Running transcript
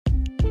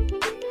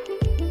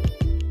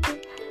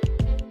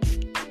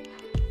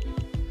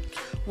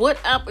What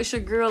up? It's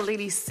your girl,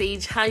 Lady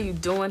Sage. How you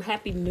doing?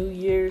 Happy New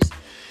Year's.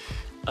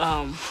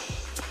 The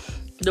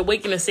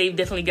Awaken the Saved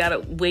definitely got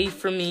away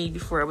from me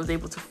before I was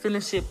able to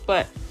finish it,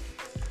 but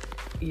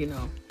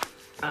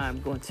I'm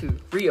going to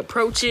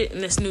reapproach it in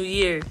this new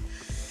year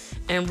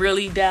and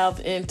really delve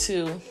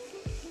into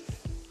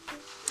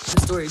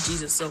the story of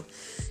Jesus. So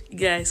you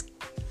guys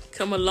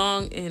come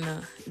along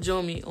and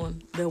join me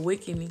on the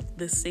Awakening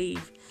the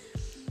Saved,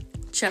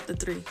 chapter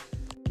 3.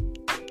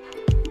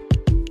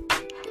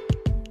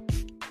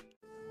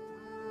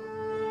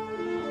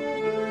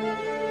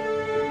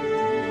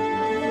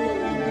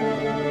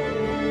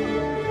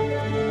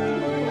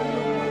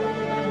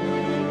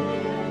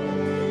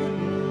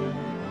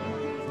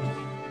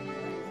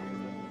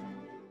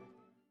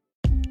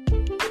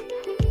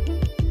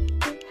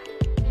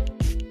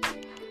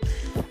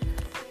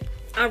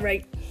 All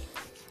right,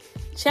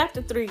 chapter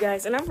 3,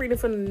 guys, and I'm reading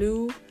from the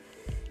New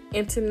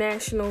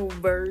International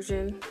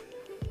Version.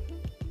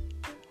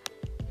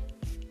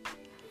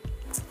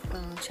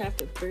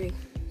 Chapter 3.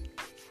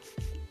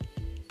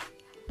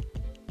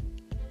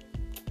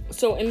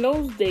 So in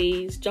those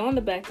days, John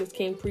the Baptist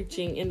came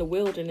preaching in the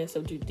wilderness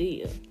of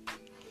Judea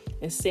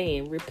and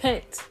saying,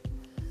 "Repent,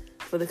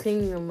 for the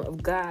kingdom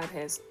of God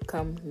has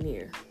come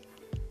near."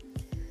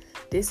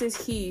 This is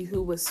he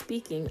who was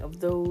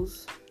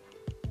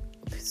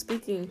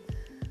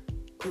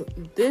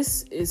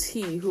This is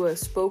he who has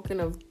spoken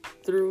of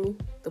through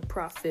the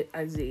prophet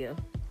Isaiah.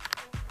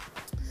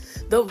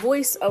 The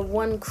voice of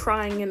one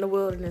crying in the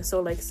wilderness.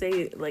 So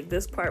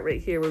this part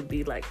right here would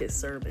be like his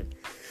sermon.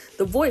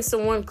 The voice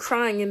of one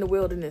crying in the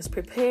wilderness,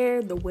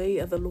 prepare the way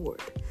of the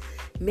Lord.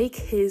 Make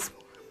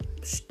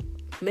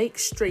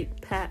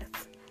straight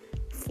path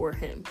for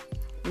him.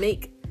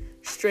 Make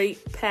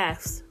straight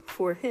paths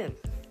for him.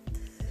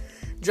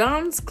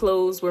 John's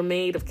clothes were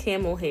made of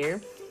camel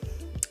hair,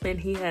 and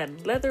he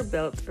had leather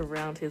belt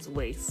around his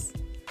waist.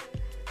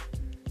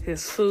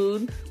 His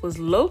food was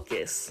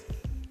locusts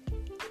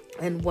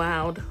and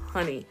wild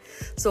honey.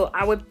 So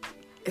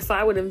if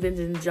I would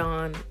envision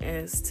John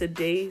as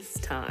today's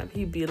time,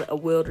 he'd be a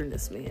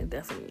wilderness man,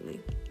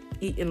 definitely.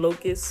 Eating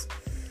locusts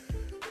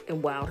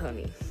and wild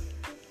honey.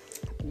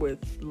 With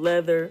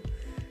leather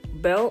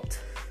belt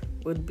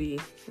would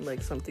be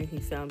like something he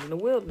found in the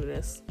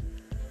wilderness.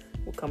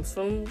 What comes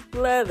from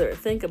leather?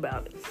 Think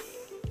about it.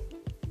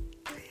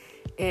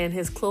 And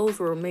his clothes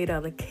were made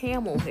out of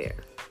camel hair.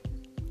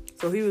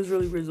 So he was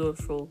really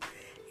resourceful.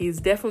 He's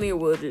definitely a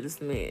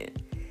wilderness man.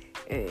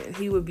 And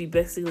he would be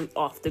basically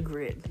off the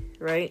grid,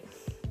 right?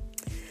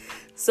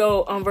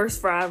 So verse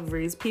 5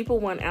 reads, people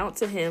went out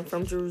to him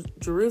from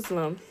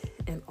Jerusalem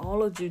and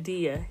all of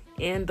Judea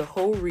and the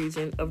whole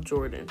region of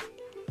Jordan.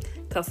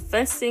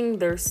 Confessing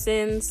their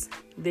sins,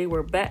 they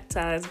were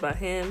baptized by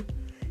him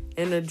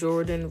in the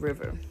Jordan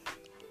River.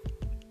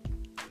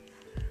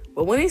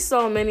 But when he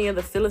saw many of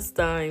the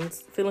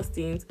Philistines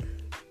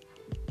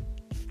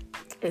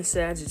and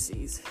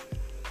Sadducees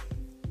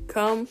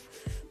come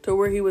to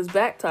where he was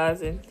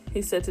baptizing,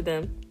 he said to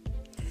them,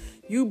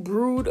 "You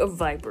brood of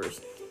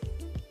vipers,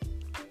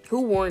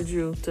 who warned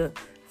you to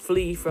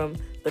flee from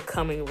the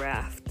coming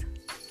wrath?"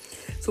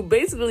 So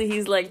basically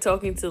he's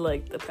talking to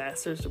the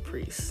pastors, the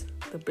priests,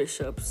 the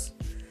bishops,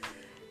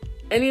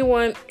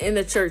 anyone in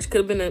the church.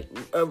 Could have been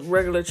a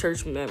regular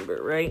church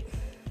member, right?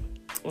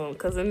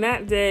 Because in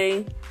that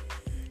day,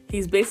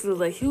 he's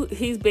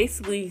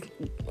basically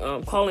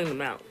calling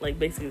them out,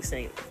 basically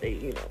saying that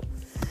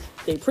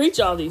they preach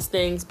all these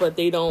things, but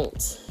they don't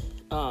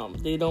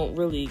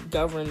really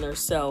govern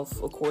themselves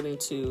according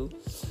to,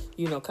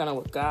 kind of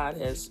what God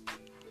has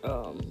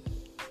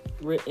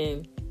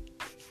written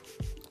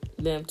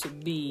them to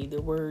be,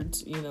 the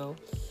words, in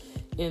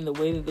the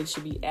way that they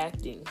should be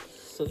acting.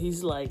 So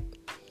he's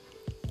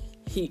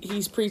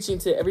he's preaching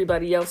to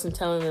everybody else and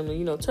telling them,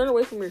 turn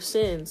away from your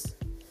sins.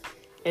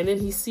 And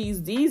then he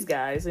sees these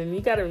guys, and you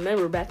got to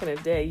remember back in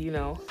the day,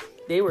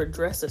 they were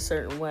dressed a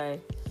certain way,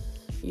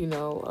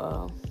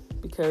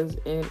 because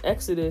in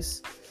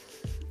Exodus,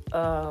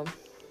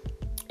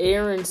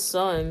 Aaron's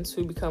sons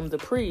who become the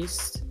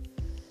priests,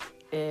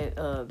 and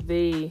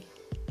they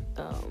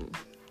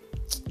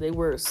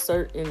wear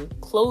certain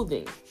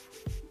clothing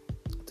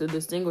to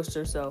distinguish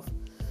themselves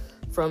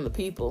from the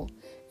people.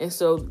 And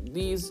so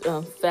these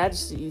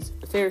Pharisees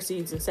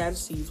and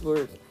Sadducees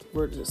were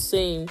the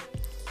same.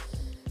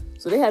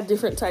 So they have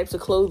different types of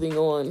clothing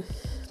on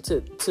to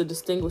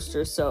distinguish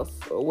themselves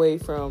away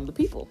from the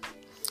people.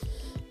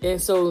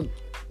 And so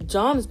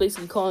John is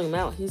basically calling them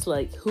out. He's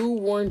like, who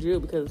warned you?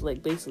 Because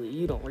basically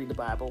you don't read the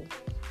Bible.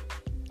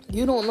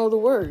 You don't know the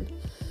word.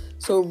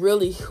 So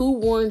really, who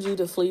warned you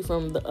to flee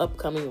from the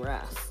upcoming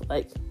wrath?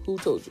 Who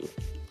told you?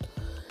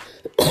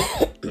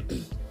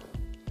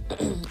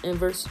 In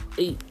verse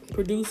 8,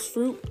 produce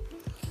fruit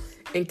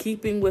in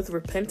keeping with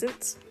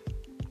repentance.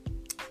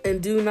 And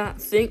do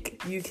not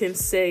think you can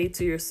say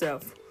to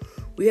yourself,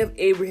 we have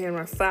Abraham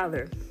our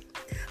father.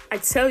 I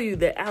tell you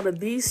that out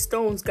of these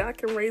stones, God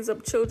can raise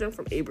up children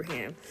from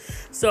Abraham.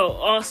 So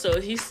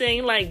also he's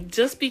saying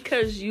just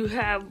because you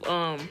have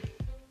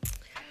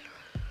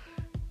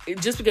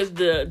just because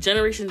the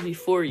generations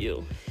before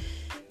you,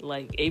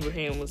 like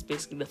Abraham was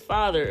basically the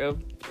father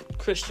of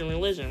Christian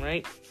religion,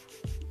 right?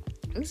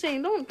 I'm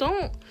saying don't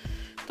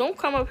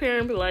come up here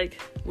and be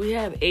like, we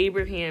have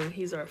Abraham,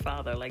 he's our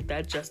father. Like,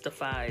 that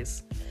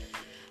justifies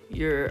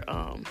your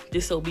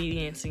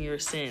disobedience and your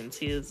sins.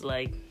 He is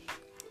like,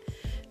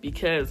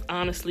 because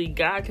honestly,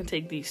 God can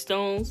take these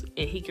stones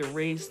and he can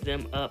raise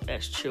them up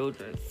as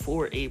children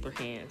for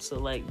Abraham. So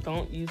like,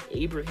 don't use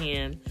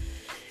Abraham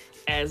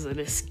as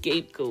an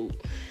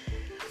scapegoat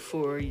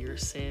for your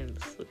sins.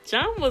 So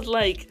John was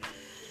like,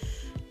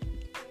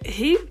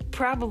 he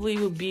probably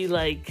would be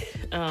like,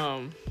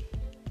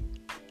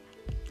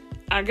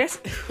 I guess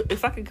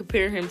if I could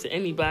compare him to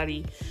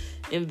anybody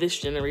in this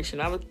generation,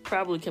 I would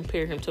probably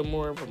compare him to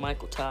more of a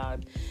Michael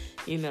Todd.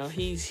 You know,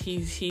 he's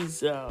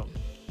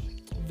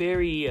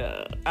very,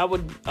 I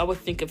would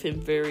think of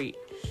him very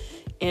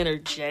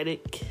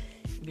energetic,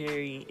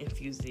 very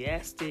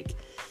enthusiastic.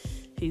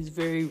 He's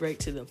very right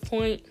to the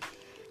point.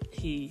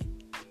 He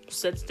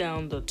sets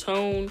down the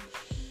tone.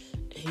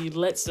 He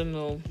lets them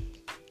know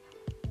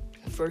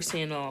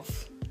firsthand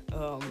off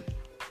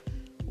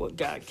what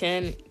God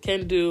can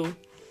do.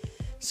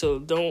 So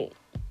don't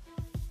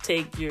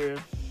take your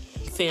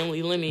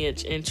family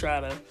lineage and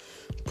try to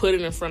put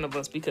it in front of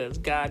us, because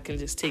God can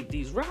just take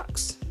these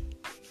rocks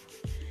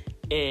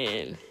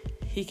and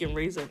he can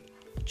raise up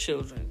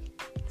children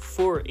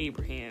for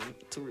Abraham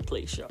to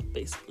replace y'all,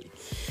 basically.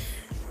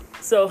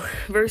 So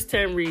verse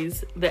 10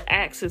 reads, the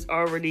axe is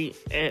already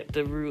at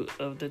the root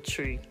of the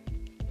tree,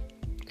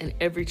 and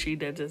every tree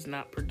that does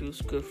not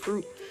produce good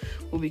fruit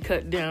will be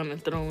cut down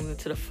and thrown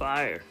into the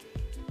fire.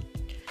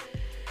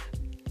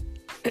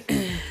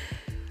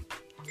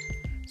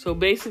 So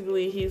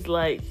basically he's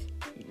like,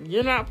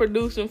 you're not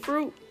producing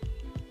fruit,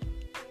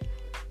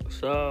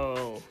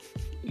 so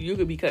you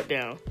could be cut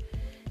down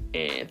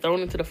and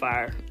thrown into the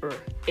fire, or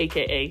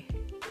aka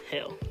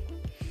hell.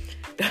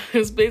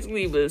 That's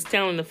basically what it's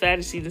telling the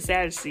Pharisee, the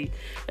Sadducee,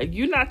 like,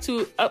 you're not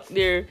too up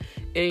there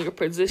in your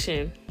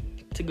position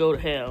to go to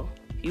hell.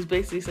 He's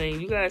basically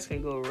saying you guys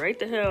can go right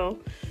to hell,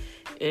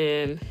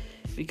 and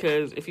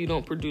because if you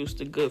don't produce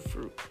the good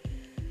fruit.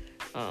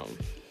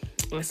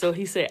 And so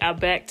he said, I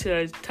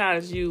baptize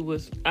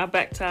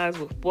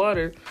with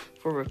water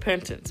for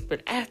repentance,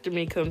 but after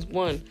me comes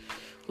one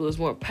who is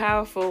more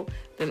powerful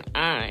than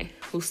I,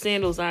 whose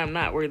sandals I am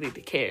not worthy to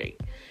carry.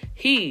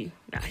 He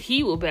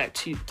will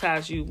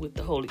baptize you with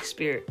the Holy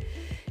Spirit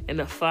and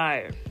the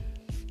fire.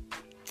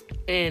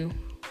 And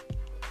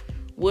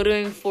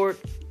wooden fork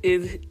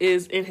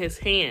is in his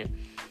hand,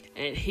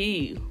 and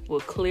he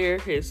will clear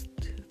his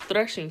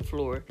threshing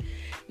floor,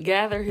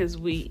 gather his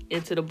wheat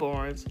into the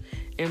barns,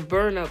 and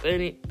burn up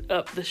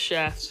the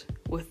shafts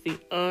with the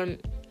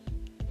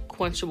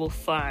unquenchable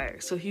fire.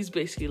 So he's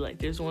basically like,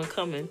 there's one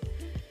coming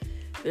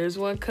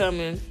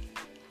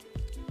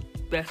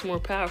that's more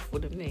powerful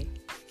than me.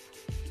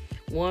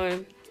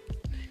 One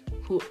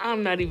who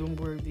I'm not even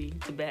worthy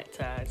to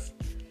baptize.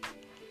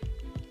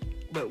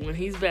 But when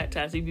he's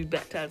baptized, he'll be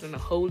baptized in the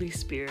Holy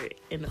Spirit,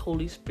 and the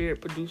Holy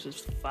Spirit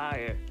produces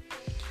fire.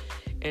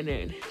 And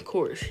then, of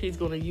course, he's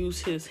going to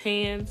use his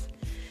hands,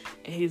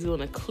 and he's going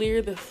to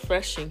clear the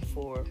threshing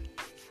floor.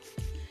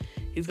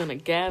 He's going to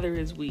gather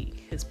his wheat,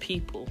 his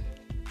people,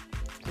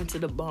 into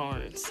the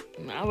barns.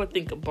 And I would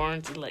think of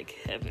barns is like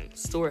heaven,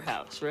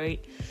 storehouse,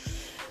 right?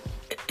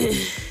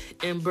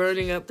 And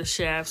burning up the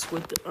shafts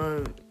with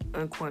the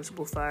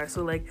unquenchable fire.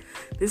 So, like,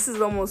 this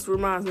is almost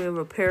reminds me of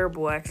a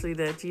parable, actually,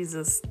 that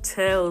Jesus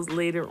tells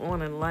later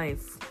on in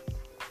life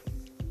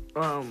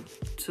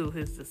to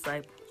his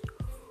disciples.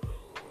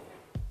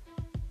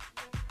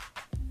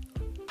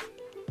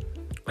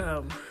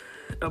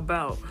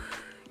 About,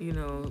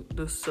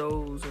 the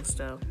souls and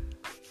stuff.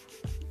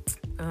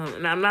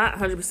 And I'm not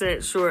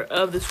 100% sure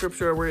of the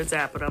scripture or where it's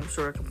at, but I'm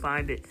sure I can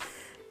find it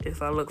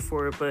if I look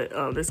for it. But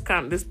this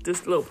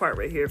little part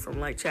right here from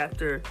like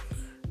chapter,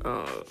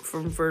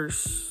 from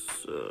verse,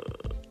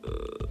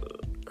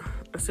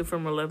 I said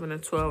from 11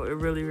 and 12, it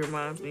really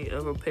reminds me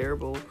of a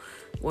parable,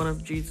 one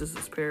of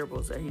Jesus's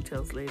parables that he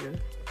tells later.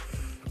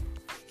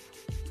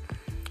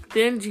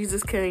 Then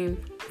Jesus came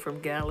from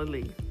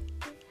Galilee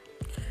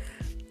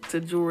to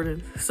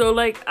Jordan. So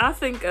like, I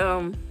think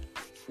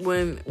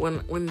when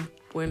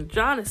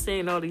John is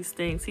saying all these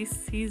things, he's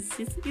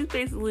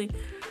basically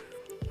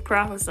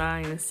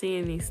prophesying and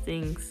seeing these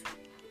things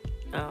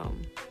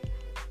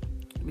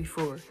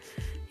before.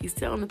 He's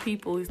telling the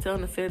people, he's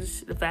telling the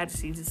Pharisees,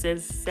 the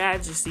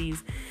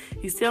Sadducees,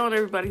 he's telling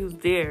everybody who's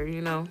there,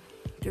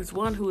 there's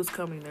one who is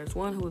coming, there's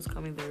one who is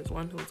coming, there's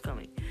one who is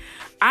coming.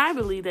 I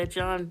believe that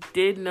John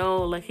did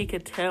know, like, he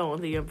could tell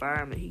in the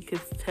environment, he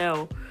could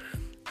tell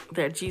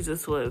that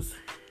Jesus was,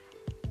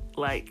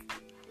 like,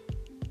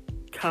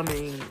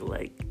 coming,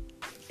 like,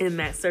 in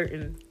that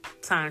certain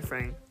time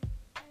frame.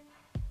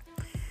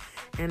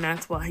 And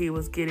that's why he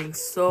was getting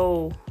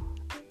so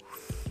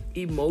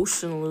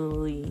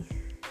emotionally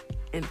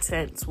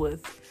intense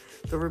with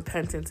the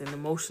repentance, and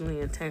emotionally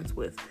intense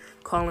with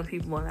calling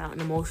people out,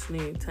 and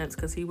emotionally intense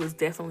because he was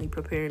definitely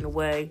preparing the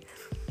way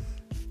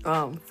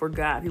for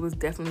God. He was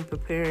definitely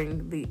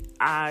preparing the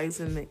eyes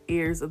and the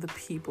ears of the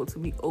people to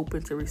be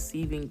open to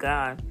receiving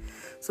God.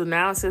 So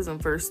now it says in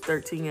verse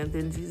 13, and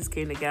then Jesus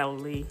came to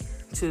Galilee,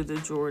 to the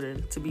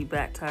Jordan, to be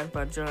baptized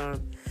by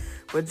John.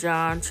 But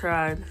John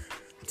tried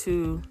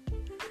to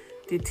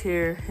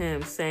deter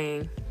him,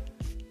 saying,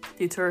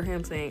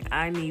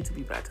 I need to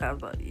be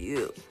baptized by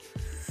you.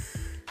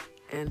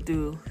 And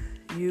do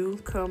you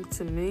come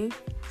to me?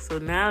 So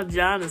now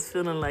John is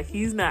feeling like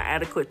he's not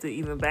adequate to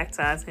even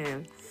baptize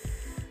him.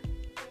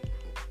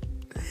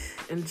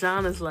 And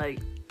John is like,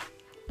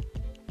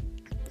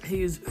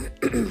 he's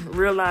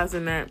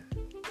realizing that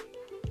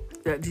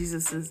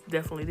Jesus is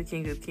definitely the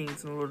King of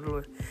Kings and Lord of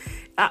Lords.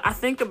 I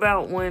think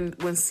about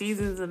when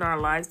seasons in our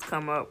lives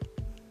come up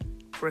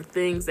for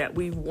things that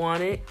we've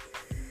wanted,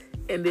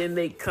 and then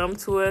they come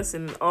to us,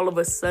 and all of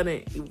a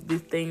sudden the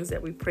things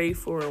that we prayed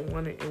for and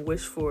wanted and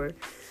wished for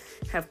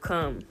have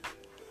come.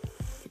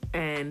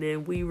 And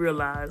then we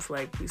realize,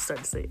 like, we start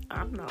to say,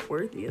 I'm not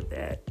worthy of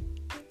that.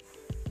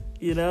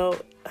 You know,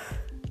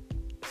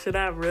 should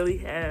I really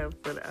have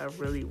what I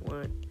really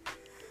want?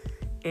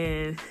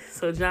 And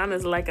so John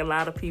is like a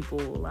lot of people,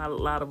 a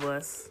lot of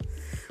us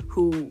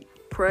who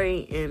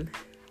pray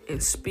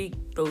and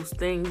speak those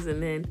things.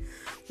 And then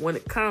when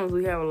it comes,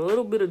 we have a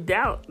little bit of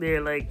doubt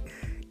there. Like,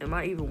 am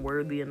I even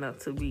worthy enough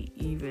to be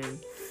even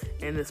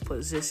in this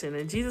position?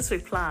 And Jesus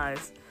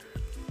replies.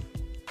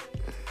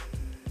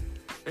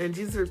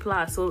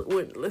 So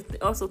let's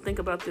also think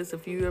about this.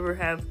 If you ever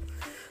have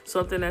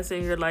something that's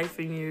in your life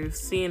and you're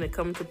seeing it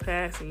come to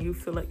pass and you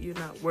feel like you're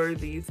not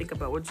worthy, you think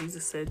about what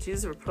Jesus said.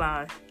 Jesus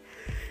replied,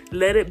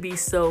 let it be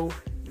so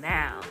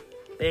now.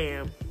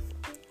 Bam.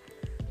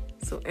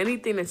 So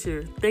anything that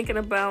you're thinking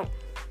about,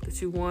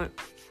 that you want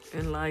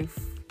in life,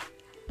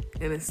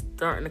 and it's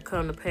starting to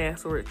come to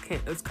pass, or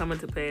it's coming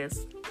to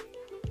pass,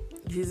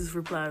 Jesus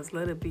replies,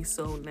 let it be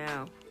so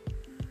now.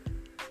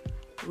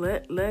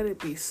 Let it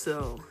be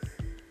so.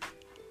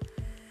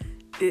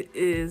 It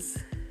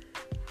is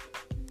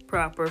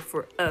proper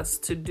for us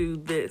to do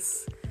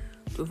this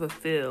to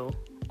fulfill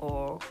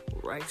all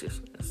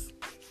righteousness.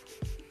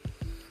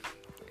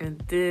 And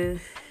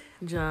then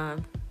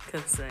John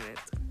consented.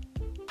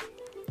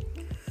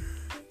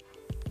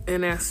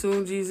 And as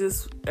soon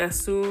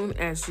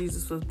as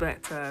Jesus was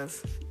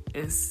baptized,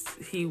 and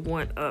he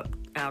went up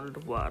out of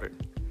the water.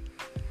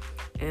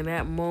 In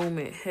that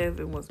moment,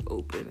 heaven was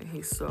open, and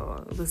he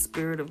saw the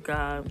Spirit of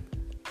God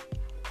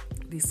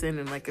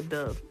descending like a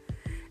dove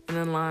and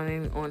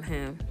aligning on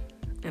him.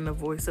 And the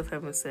voice of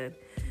heaven said,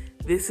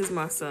 this is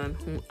my son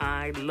whom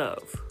I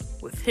love.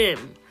 With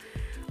him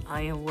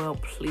I am well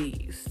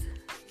pleased.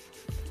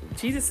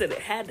 Jesus said it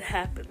had to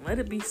happen. Let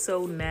it be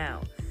so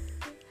now.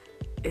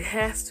 It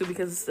has to,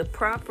 because it's the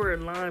proper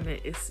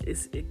alignment.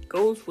 It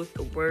goes with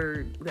the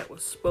word that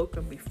was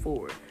spoken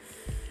before.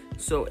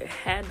 So it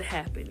had to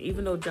happen,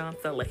 even though John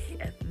felt like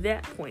at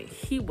that point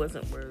he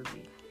wasn't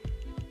worthy.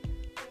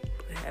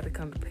 But it had to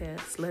come to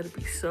pass. Let it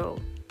be so.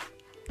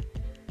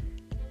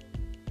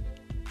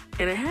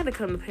 And it had to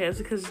come to pass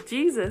because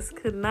Jesus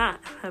could not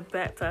have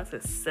baptized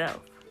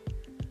himself.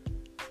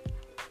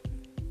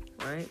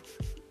 Right?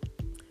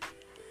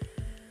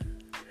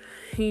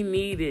 He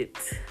needed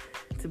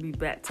to be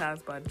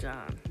baptized by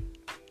John,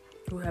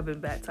 who had been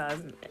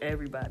baptizing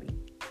everybody,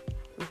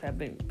 who had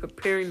been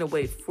preparing the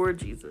way for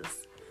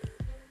Jesus.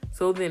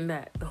 So then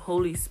that the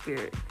Holy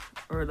Spirit,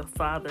 or the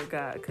Father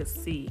God,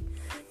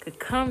 could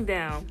come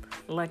down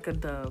like a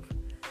dove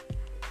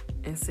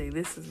and say,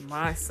 this is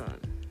my son,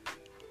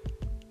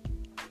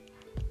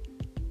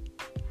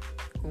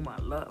 whom I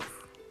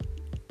love.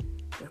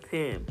 With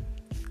him,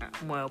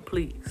 I'm well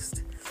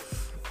pleased.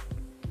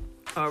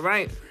 All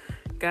right,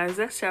 guys,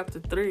 that's chapter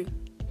 3.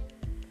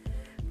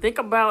 Think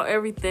about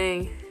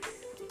everything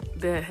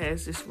that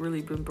has just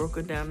really been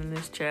broken down in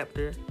this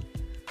chapter.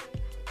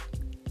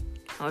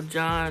 How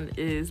John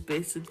is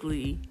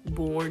basically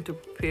born to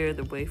prepare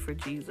the way for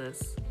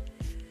Jesus,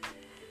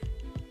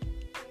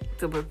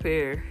 to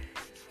prepare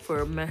for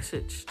a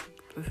message,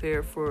 to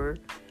prepare for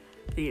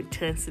the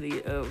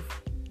intensity of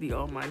the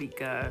Almighty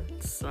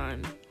God's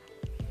Son.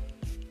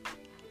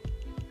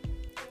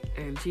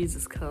 And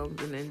Jesus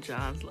comes, and then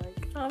John's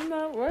like, I'm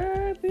not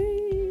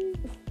worthy.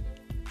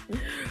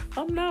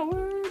 I'm not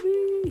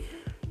worthy.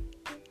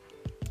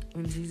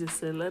 And Jesus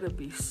said, let it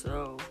be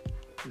so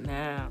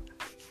now.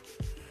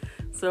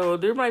 So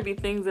there might be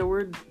things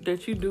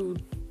that you do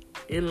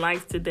in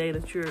life today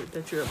that you're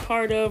a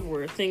part of,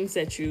 or things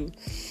that you're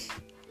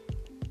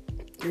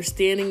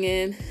standing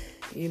in,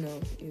 you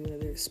know,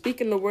 either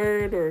speaking the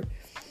word or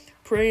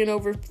praying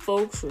over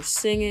folks or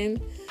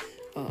singing,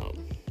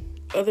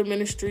 other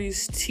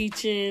ministries,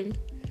 teaching,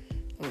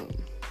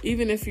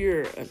 even if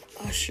you're an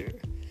usher,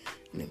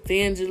 an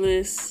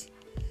evangelist,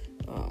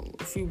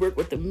 if you work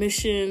with the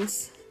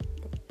missions,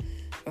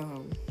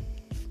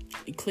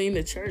 you clean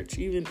the church,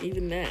 even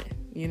that,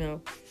 you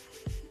know,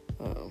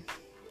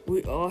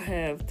 we all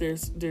have,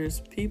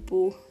 there's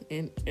people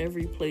in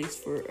every place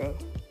for a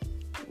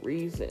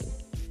reason.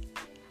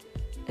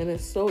 And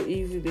it's so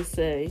easy to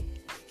say,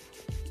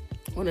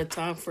 when it's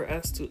time for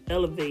us to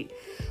elevate,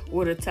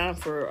 when it's time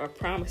for our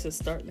promises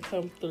starting to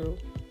come through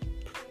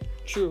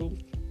true.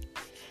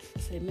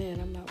 Say, man,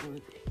 I'm not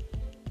worthy.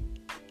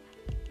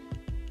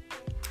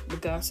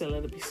 But God said,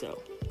 let it be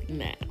so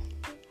now.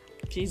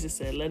 Jesus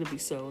said, let it be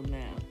so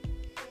now.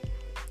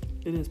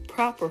 It is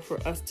proper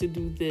for us to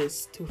do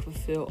this to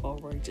fulfill all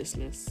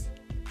righteousness.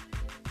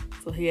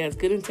 So he has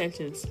good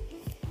intentions.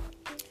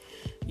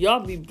 Y'all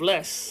be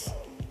blessed.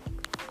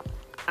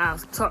 I'll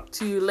talk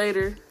to you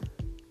later.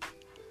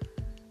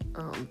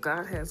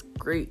 God has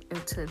great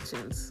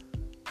intentions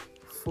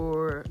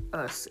for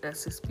us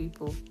as his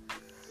people,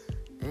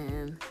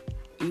 and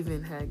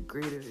even had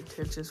greater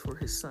intentions for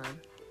his son.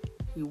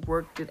 He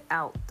worked it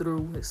out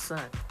through his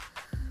son.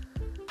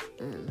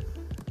 And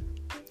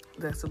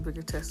that's a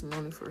bigger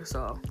testimony for us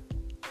all.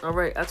 All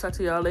right, I'll talk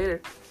to y'all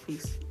later.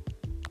 Peace.